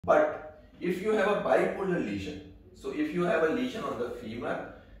But if you have a bipolar lesion, so if you have a lesion on the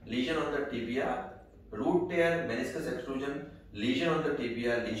femur, lesion on the tibia, root tear, meniscus extrusion, lesion on the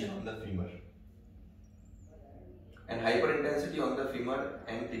tibia, lesion on the femur, and hyperintensity on the femur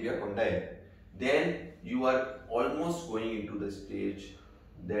and tibia condyle, then you are almost going into the stage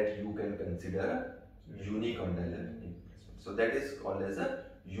that you can consider a unicondylar knee replacement. So that is called as a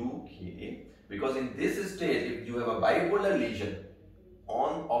UKA, because in this stage, if you have a bipolar lesion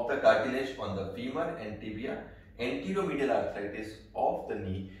of the cartilage on the femur and tibia, anteromedial arthritis of the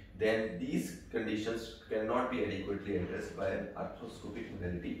knee, then these conditions cannot be adequately addressed by an arthroscopic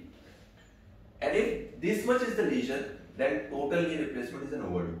modality. And if this much is the lesion, then total knee replacement is an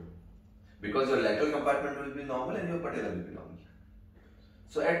overdue, because your lateral compartment will be normal and your patella will be normal.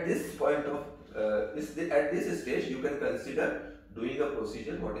 So at this point of at this stage, you can consider doing a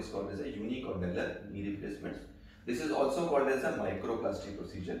procedure what is called as a unicondylar knee replacement. This is also called as a microplasty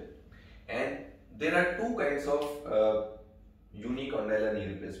procedure, and there are two kinds of unicondylar knee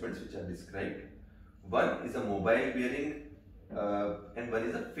replacements which are described. One is a mobile bearing and one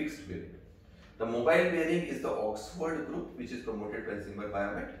is a fixed bearing. The mobile bearing is the Oxford group, which is promoted by Zimmer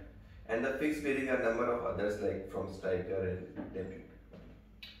Biomet, and the fixed bearing are a number of others like from Stryker and Defect.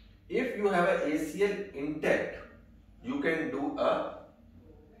 If you have an ACL intact, you can do a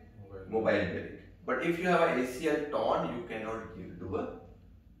mobile bearing. But if you have an ACL torn, you cannot do a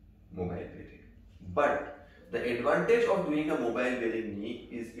mobile bearing. But the advantage of doing a mobile bearing knee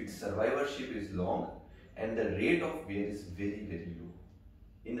is its survivorship is long and the rate of wear is very, very low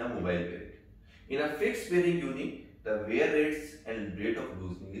in a mobile bearing. In a fixed bearing uni, the wear rates and rate of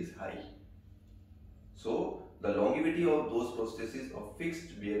loosening is high. So the longevity of those prostheses of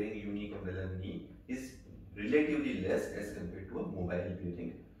fixed bearing unicondylar knee is relatively less as compared to a mobile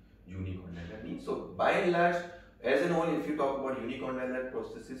bearing unicondylar knee. So by and large, as an whole, if you talk about unicondylar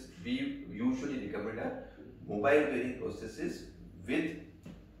prosthesis, we usually recommend a mobile bearing prosthesis with,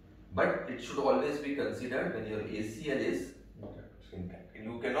 but it should always be considered when your ACL is intact.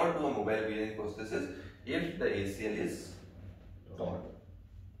 You cannot do a mobile bearing prosthesis if the ACL is torn.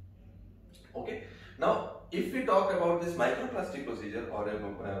 Okay. Now, if we talk about this microplasty procedure or a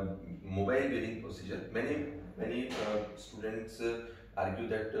mobile bearing procedure, many students argue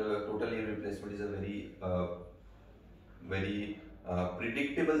that total knee replacement is a very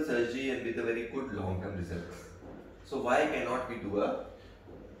predictable surgery and with a very good long-term results. So why cannot we do a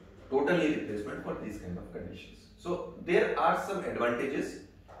total knee replacement for these kind of conditions? So there are some advantages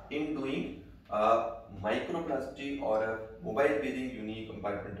in doing a microplasty or a mobile bearing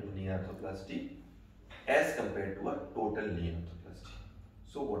unicompartmental knee arthroplasty as compared to a total knee arthroplasty.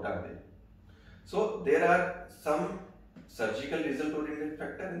 So what are they? So there are some surgical result oriented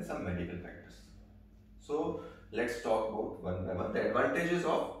factors and some medical factors. So let's talk about one by one. The advantages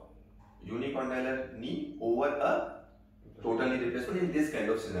of unicondylar knee over a total knee replacement in this kind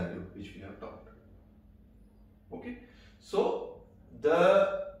of scenario which we have talked. Okay. So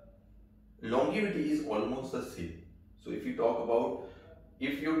the longevity is almost the same. So if you talk about,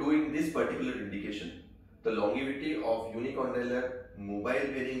 if you are doing this particular indication, the longevity of unicondylar mobile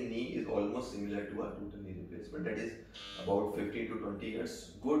bearing knee is almost similar to a total knee replacement, that is about 15 to 20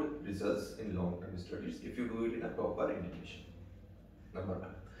 years. Good results in long-term studies if you do it in a proper indication. Number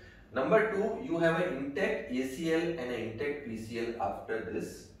one. Number two, you have an intact ACL and an intact PCL after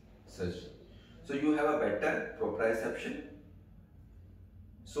this surgery. So you have a better proprioception.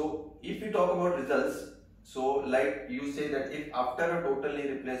 So if you talk about results, so like you say that if after a total knee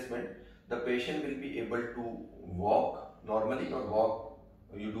replacement, the patient will be able to walk normally or walk,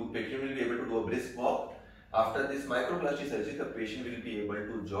 patient will be able to do a brisk walk. After this microplasty surgery, the patient will be able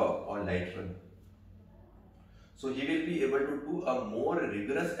to jog or light run. So he will be able to do a more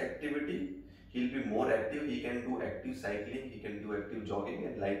rigorous activity. He will be more active. He can do active cycling, he can do active jogging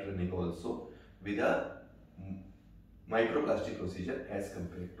and light running also with a microplasty procedure as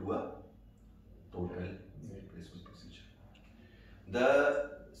compared to a total replacement procedure. The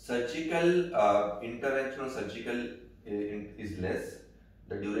surgical interventional surgical is less.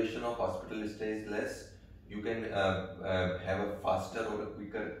 The duration of hospital stay is less. You can have a faster or a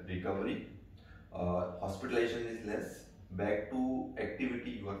quicker recovery. Hospitalization is less. Back to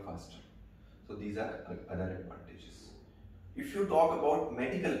activity, you are faster. So these are other advantages. If you talk about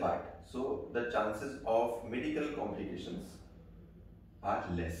medical part, so the chances of medical complications are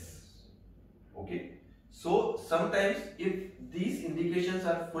less. Okay. So sometimes if these indications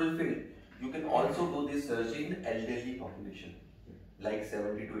are fulfilled, you can also do this surgery in elderly population, like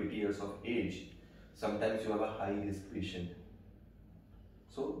 70 to 80 years of age. Sometimes you have a high risk patient.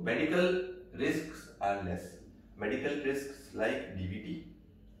 So medical risks are less. Medical risks like DVT,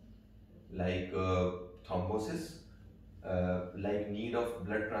 like thrombosis, like need of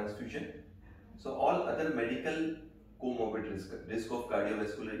blood transfusion. So all other medical comorbid risk of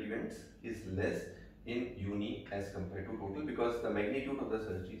cardiovascular events is less in uni as compared to total, because the magnitude of the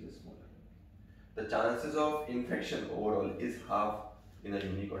surgery is smaller. The chances of infection overall is half in a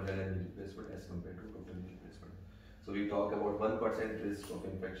unicondylar knee replacement as compared to total knee replacement. So we talk about 1% risk of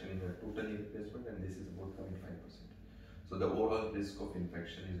infection in a total knee replacement, and this is about 0.5%. So the overall risk of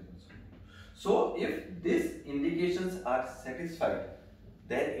infection is also. So if these indications are satisfied,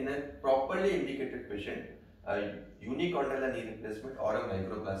 then in a properly indicated patient, a unicondylar knee replacement or a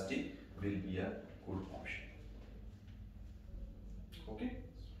microplasty will be a good option. Okay.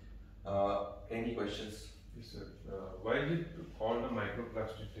 Any questions? Yes, sir. Why is it called a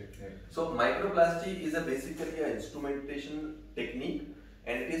microplasty technique? So microplasty is basically an instrumentation technique,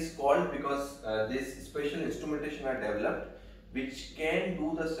 and it is called because this special instrumentation are developed which can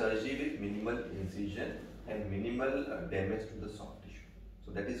do the surgery with minimal incision and minimal damage to the soft tissue.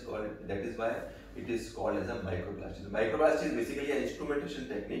 So that is why it is called as a microplasty. So microplasty is basically an instrumentation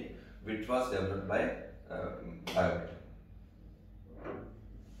technique which was developed by biomedical.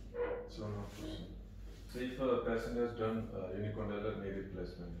 So if a patient has done unicondylar knee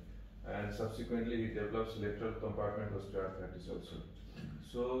replacement and subsequently he develops lateral compartment osteoarthritis also,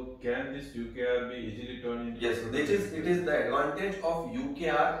 so can this UKR be easily turned into? Yes, it is the advantage of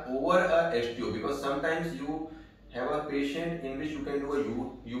UKR over a STO, because sometimes you have a patient in which you can do a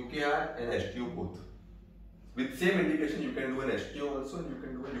UKR and STO both. With same indication you can do an STO also and you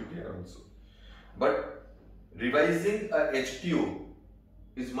can do a UKR also. But revising a STO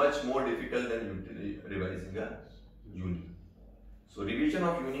is much more difficult than revising a uni. So revision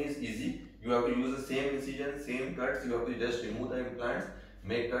of uni is easy. You have to use the same incision, same cuts. You have to just remove the implants,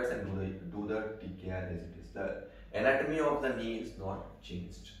 make cuts, and do the TKR as it is. The anatomy of the knee is not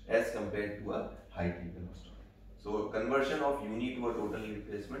changed as compared to a high tibial osteoarthritis. So conversion of uni to a total knee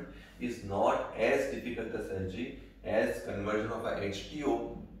replacement is not as difficult a surgery as conversion of a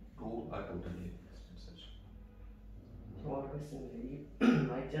HTO to a total knee replacement surgery. One question: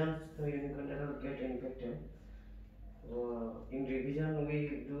 by chance the unicondylar get infected, in revision we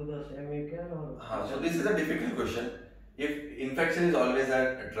do the same UKR or? So this is a difficult question. If infection is always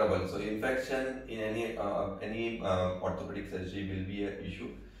a trouble, so infection in any orthopedic surgery will be an issue.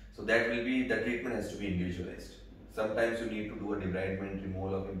 So that will be, the treatment has to be individualized. Sometimes you need to do a debridement,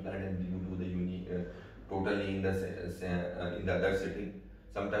 removal of implant, and you do the uni totally in the other setting.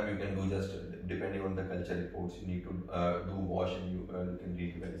 Sometimes you can do just, depending on the culture reports, you need to do wash and you can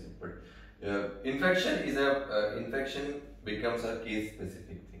revise it. But infection becomes a case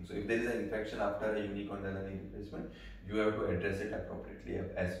specific thing. So if there is an infection after a unicondylar knee replacement, you have to address it appropriately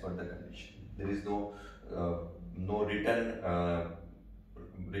as per the condition. There is no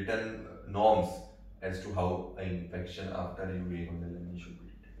written norms as to how an infection after a unicondylar knee should be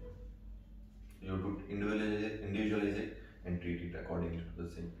treated. You have to individualize it and treat it accordingly to the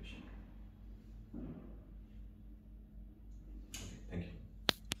same patient. Okay, thank you.